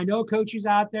you? I know coaches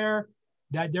out there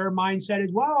that their mindset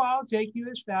is, well, I'll take you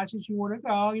as fast as you want to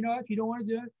go. If you don't want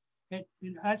to do it,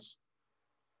 that's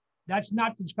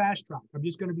not the fast track. I'm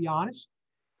just going to be honest.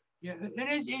 Yeah,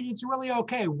 it's really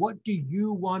okay. What do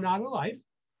you want out of life?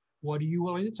 What are you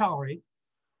willing to tolerate?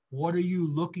 What are you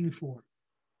looking for?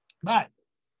 But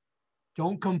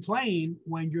don't complain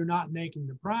when you're not making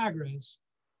the progress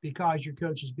because your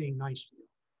coach is being nice to you.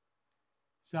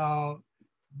 So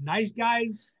nice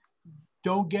guys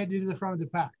don't get into the front of the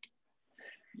pack.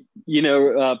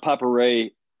 Papa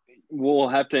Ray, we'll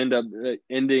have to end up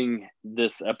ending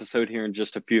this episode here in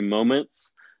just a few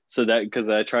moments. So that, because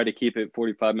I try to keep it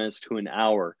 45 minutes to an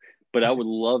hour, but I would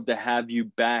love to have you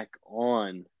back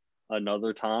on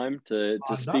another time to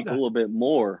speak a little bit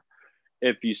more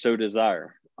if you so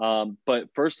desire. But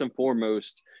first and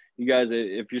foremost, you guys,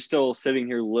 if you're still sitting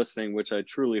here listening, which I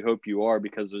truly hope you are,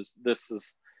 because this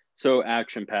is so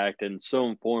action-packed and so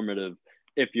informative,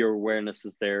 if your awareness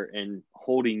is there and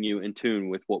holding you in tune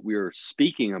with what we're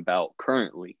speaking about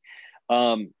currently.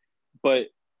 But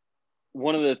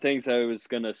one of the things I was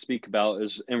going to speak about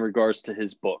is in regards to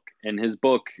his book. And his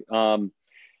book, do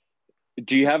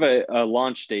you have a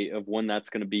launch date of when that's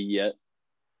going to be yet?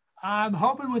 I'm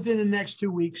hoping within the next 2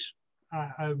 weeks.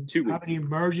 2 weeks. Have an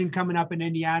immersion coming up in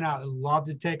Indiana. I'd love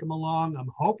to take them along.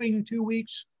 I'm hoping 2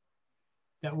 weeks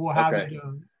that we'll have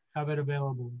it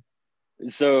available.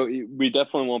 So we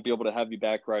definitely won't be able to have you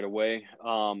back right away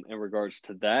in regards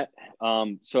to that.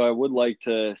 So I would like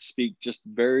to speak just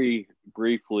very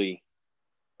briefly.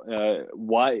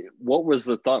 What was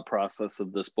the thought process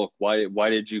of this book? Why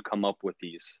did you come up with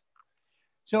these?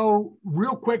 So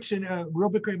real quick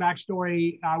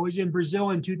backstory. I was in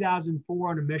Brazil in 2004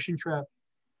 on a mission trip.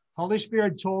 Holy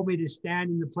Spirit told me to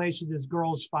stand in the place of this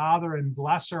girl's father and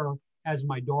bless her as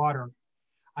my daughter.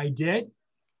 I did.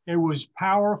 It was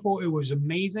powerful. It was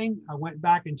amazing. I went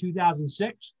back in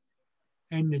 2006.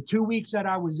 And the 2 weeks that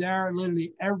I was there,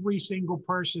 literally every single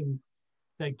person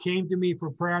that came to me for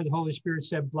prayer, the Holy Spirit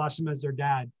said, bless them as their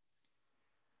dad.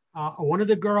 One of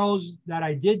the girls that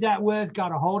I did that with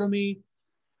got a hold of me.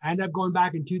 I ended up going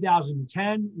back in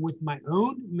 2010 with my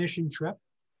own mission trip.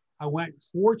 I went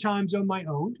 4 times on my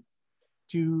own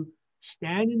to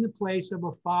stand in the place of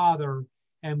a father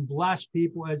and bless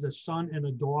people as a son and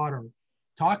a daughter.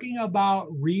 Talking about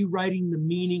rewriting the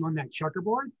meaning on that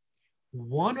checkerboard,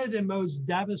 one of the most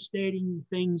devastating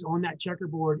things on that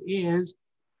checkerboard is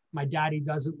my daddy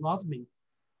doesn't love me.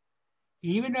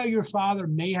 Even though your father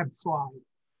may have tried,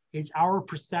 it's our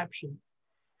perception.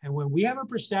 And when we have a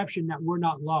perception that we're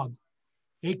not loved,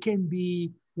 it can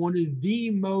be one of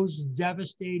the most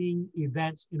devastating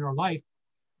events in our life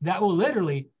that will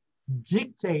literally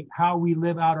dictate how we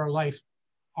live out our life,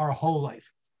 our whole life.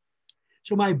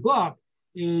 So my book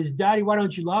is Daddy, Why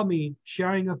Don't You Love Me?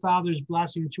 Sharing a father's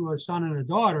blessing to a son and a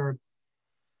daughter,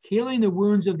 healing the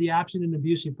wounds of the absent and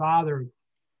abusive father,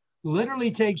 literally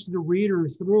takes the reader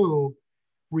through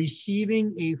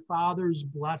receiving a father's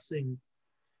blessing,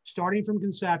 starting from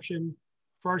conception,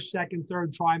 first, second,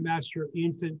 third trimester,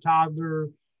 infant, toddler,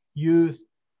 youth,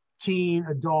 teen,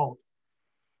 adult.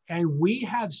 And we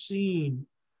have seen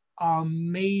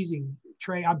amazing,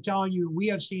 Trey, I'm telling you, we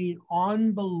have seen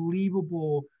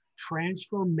unbelievable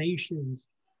transformations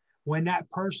when that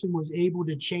person was able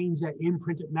to change that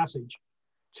imprinted message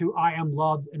to I am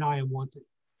loved and I am wanted.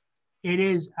 It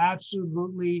is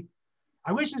absolutely,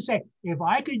 I wish to say, if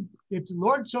the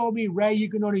Lord told me, Ray, you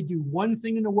can only do one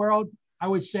thing in the world, I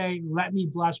would say, let me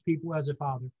bless people as a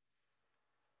father.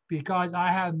 Because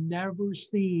I have never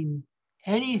seen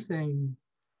anything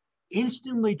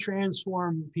instantly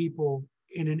transform people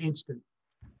in an instant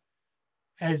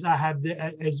as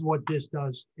what this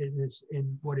does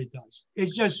in what it does.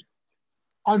 It's just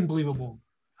unbelievable.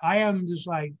 I am just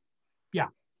like, yeah,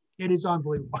 it is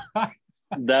unbelievable.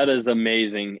 That is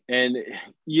amazing. And,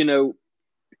 you know,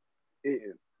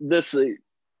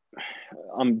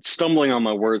 I'm stumbling on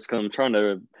my words because I'm trying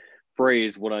to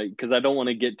phrase because I don't want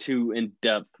to get too in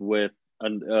depth with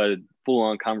a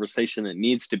full-on conversation that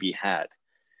needs to be had.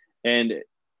 And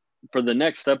for the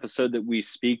next episode that we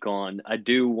speak on, I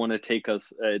do want to take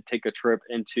a trip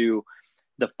into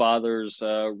the father's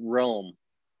realm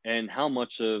and how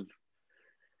much of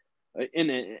an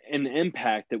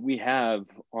impact that we have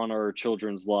on our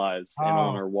children's lives and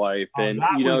on our wife. And,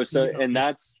 you know,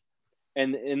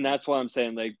 and that's why I'm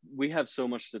saying, like, we have so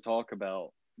much to talk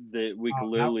about that we could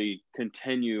literally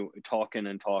continue talking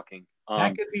and talking.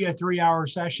 That could be a 3-hour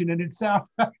session in itself.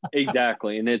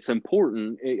 Exactly. And it's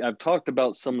important. I've talked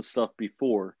about some stuff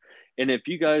before. And if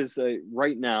you guys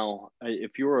right now,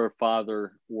 if you're a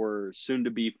father or soon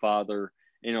to be father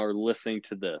and are listening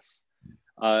to this,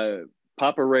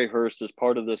 Papa Ray Hurst is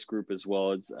part of this group as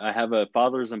well. I have a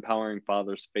Fathers Empowering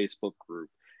Fathers Facebook group,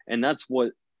 and that's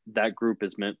what that group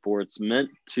is meant for. It's meant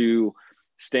to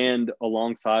stand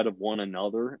alongside of one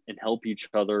another and help each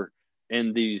other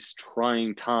in these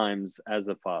trying times as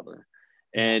a father.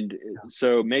 And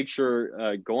so make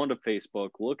sure, go onto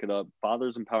Facebook, look it up,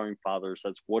 Fathers Empowering Fathers.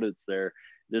 That's what it's there.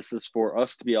 This is for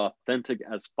us to be authentic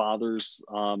as fathers.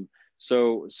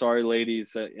 So sorry,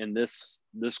 ladies, in this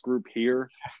group here,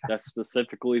 that's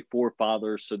specifically for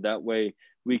fathers. So that way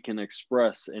we can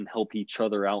express and help each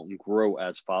other out and grow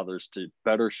as fathers to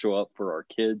better show up for our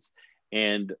kids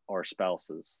and our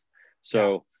spouses.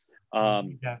 So,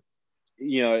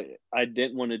 you know, I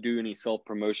didn't want to do any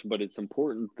self-promotion, but it's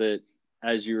important that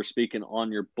as you're speaking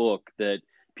on your book, that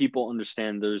people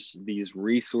understand there's these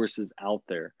resources out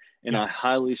there. And I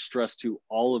highly stress to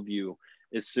all of you,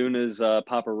 as soon as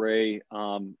Papa Ray,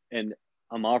 and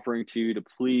I'm offering to you to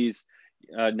please,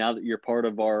 now that you're part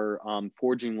of our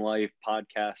Forging Life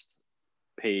podcast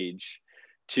page,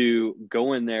 to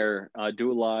go in there,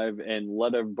 do a live, and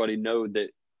let everybody know that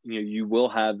you will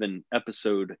have an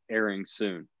episode airing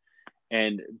soon,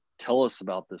 and tell us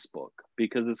about this book,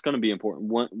 because it's going to be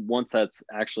important once that's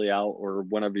actually out, or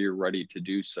whenever you're ready to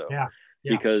do so.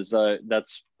 Because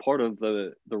that's part of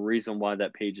the reason why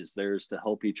that page is there, is to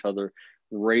help each other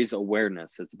raise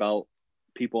awareness. It's about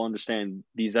people understand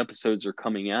these episodes are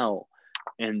coming out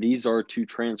and these are to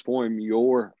transform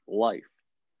your life.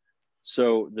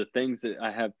 So the things that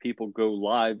I have people go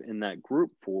live in that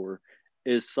group for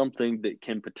is something that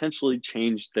can potentially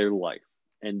change their life,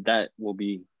 and that will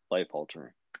be life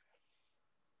altering.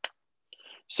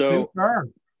 So super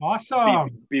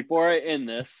awesome. Before I end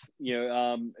this,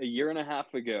 a year and a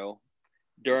half ago,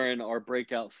 during our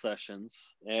breakout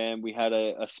sessions, and we had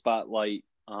a spotlight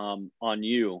on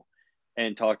you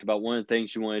and talked about one of the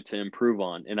things you wanted to improve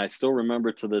on. And I still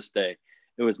remember to this day,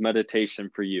 it was meditation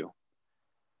for you.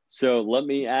 So let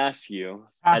me ask you,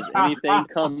 has anything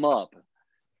come up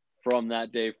from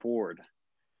that day forward?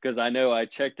 because I know I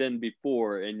checked in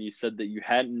before and you said that you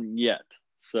hadn't yet.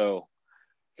 So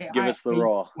give us the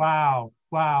raw.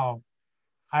 Wow.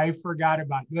 I forgot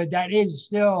about it. But that is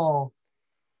still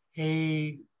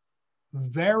a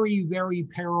very, very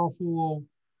powerful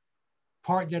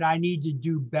part that I need to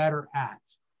do better at.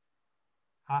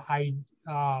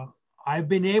 I've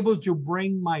been able to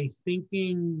bring my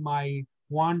thinking, my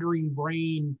wandering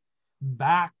brain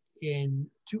back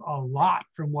into a lot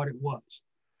from what it was.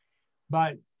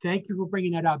 But thank you for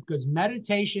bringing that up, because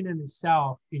meditation in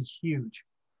itself is huge.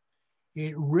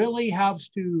 It really helps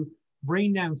to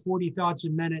bring them 40 thoughts a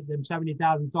minute, them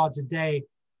 70,000 thoughts a day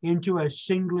into a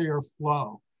singular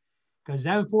flow. Because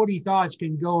then 40 thoughts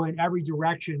can go in every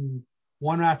direction,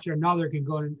 one after another can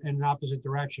go in an opposite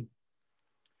direction.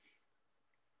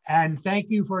 And thank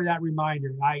you for that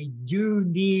reminder. I do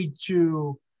need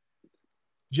to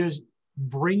just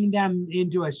bring them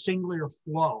into a singular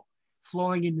flow,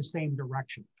 flowing in the same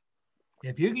direction.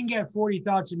 If you can get 40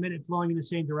 thoughts a minute flowing in the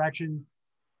same direction,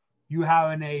 you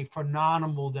having a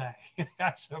phenomenal day.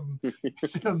 That's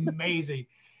amazing.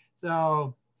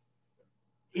 So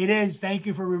it is. Thank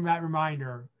you for that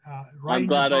reminder. I'm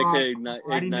glad I could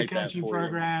writing the ignite that coaching for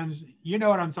programs. You know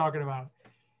what I'm talking about.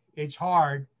 It's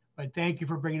hard, but thank you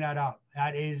for bringing that up.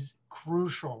 That is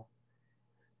crucial.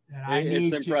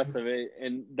 It's impressive.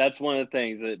 And that's one of the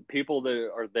things that people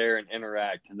that are there and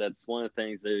interact, that's one of the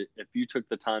things that if you took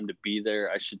the time to be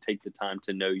there, I should take the time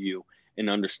to know you and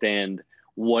understand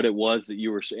what it was that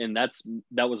you were. And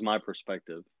that was my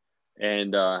perspective.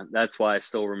 And that's why I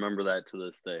still remember that to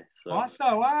this day. So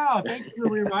awesome. Wow. Thank you for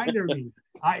reminding me.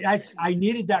 I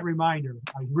needed that reminder.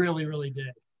 I really, really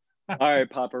did. All right,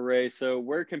 Papa Ray. So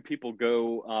where can people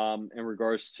go in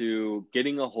regards to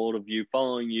getting a hold of you,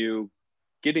 following you,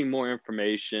 getting more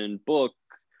information, book,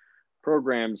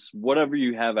 programs, whatever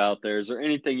you have out there? Is there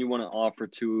anything you want to offer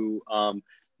to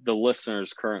the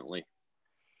listeners currently?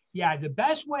 Yeah, the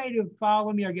best way to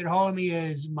follow me or get a hold of me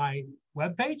is my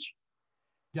webpage,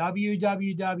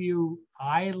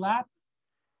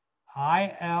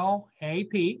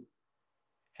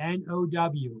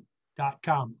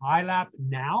 www.ilapnow.com,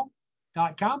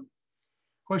 ilapnow.com.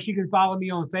 Of course, you can follow me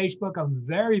on Facebook. I'm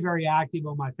very, very active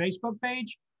on my Facebook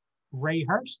page, Ray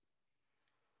Hurst.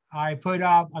 I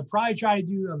probably try to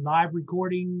do a live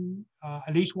recording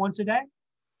at least once a day.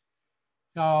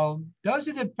 So those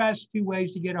are the best two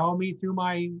ways to get a hold of me, through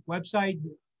my website,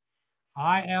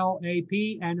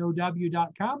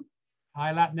 ilapnow.com,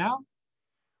 ilapnow,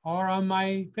 or on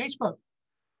my Facebook.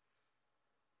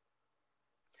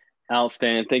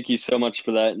 Outstanding. Thank you so much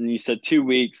for that. And you said 2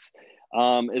 weeks.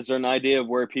 Is there an idea of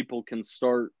where people can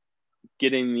start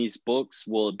getting these books?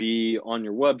 Will it be on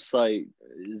your website?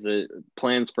 Is it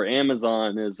plans for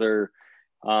Amazon? Is there,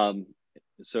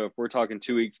 so if we're talking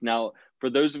 2 weeks now, for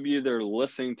those of you that are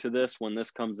listening to this, when this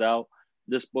comes out,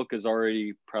 this book is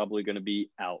already probably going to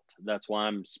be out. That's why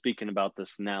I'm speaking about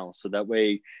this now. So that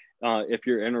way, if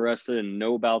you're interested and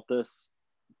know about this,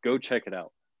 go check it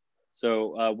out.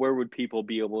 So where would people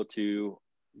be able to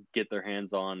get their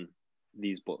hands on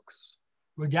these books?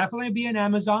 We'll definitely be on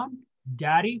Amazon.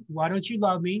 Daddy, Why Don't You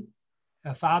Love Me?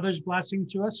 A Father's Blessing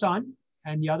to a Son.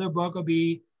 And the other book will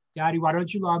be Daddy, Why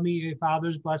Don't You Love Me? A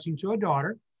Father's Blessing to a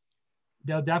Daughter.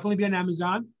 They'll definitely be on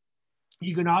Amazon.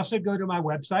 You can also go to my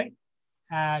website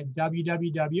at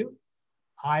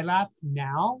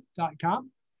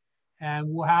www.ilapnow.com, and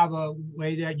we'll have a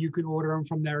way that you can order them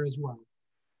from there as well.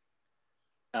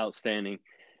 Outstanding.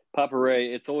 Papa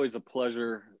Ray, it's always a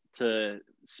pleasure to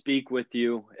speak with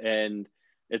you, and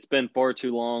it's been far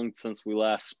too long since we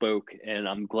last spoke, and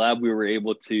I'm glad we were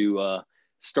able to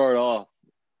start off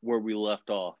where we left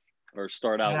off, or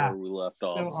start out where we left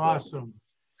off. So awesome.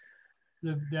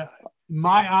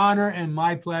 My honor and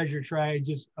my pleasure, Trey.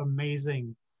 Just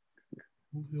amazing.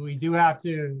 We do have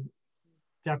to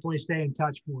definitely stay in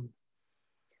touch more.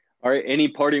 All right. Any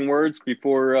parting words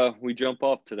before we jump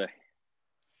off today?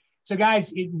 So,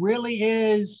 guys, it really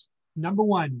is, number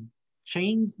one,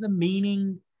 change the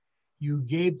meaning you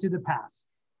gave to the past.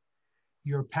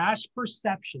 Your past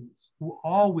perceptions will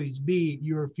always be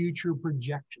your future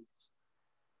projections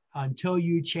until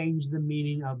you change the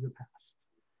meaning of the past.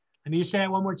 Let me just say that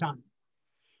one more time.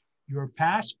 Your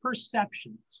past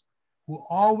perceptions will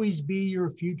always be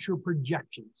your future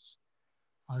projections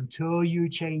until you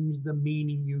change the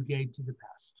meaning you gave to the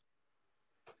past.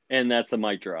 And that's a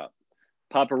mic drop.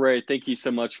 Papa Ray, thank you so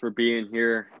much for being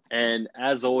here. And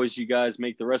as always, you guys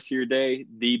make the rest of your day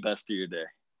the best of your day.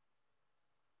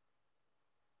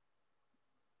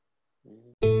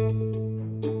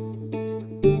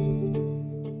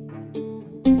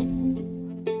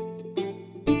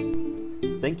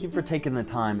 thank you for taking the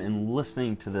time and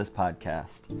listening to this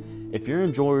podcast. If you're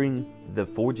enjoying the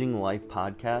Forging Life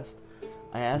podcast,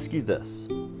 I ask you this.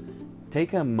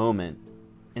 Take a moment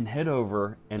and head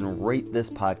over and rate this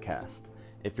podcast.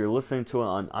 If you're listening to it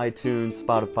on iTunes,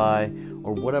 Spotify,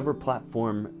 or whatever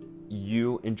platform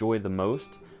you enjoy the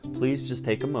most, please just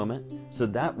take a moment so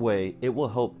that way it will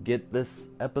help get this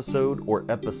episode or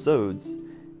episodes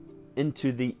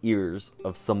into the ears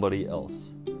of somebody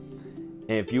else.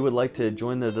 And if you would like to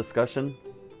join the discussion,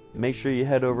 make sure you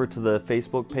head over to the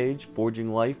Facebook page,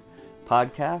 Forging Life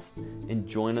Podcast, and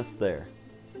join us there.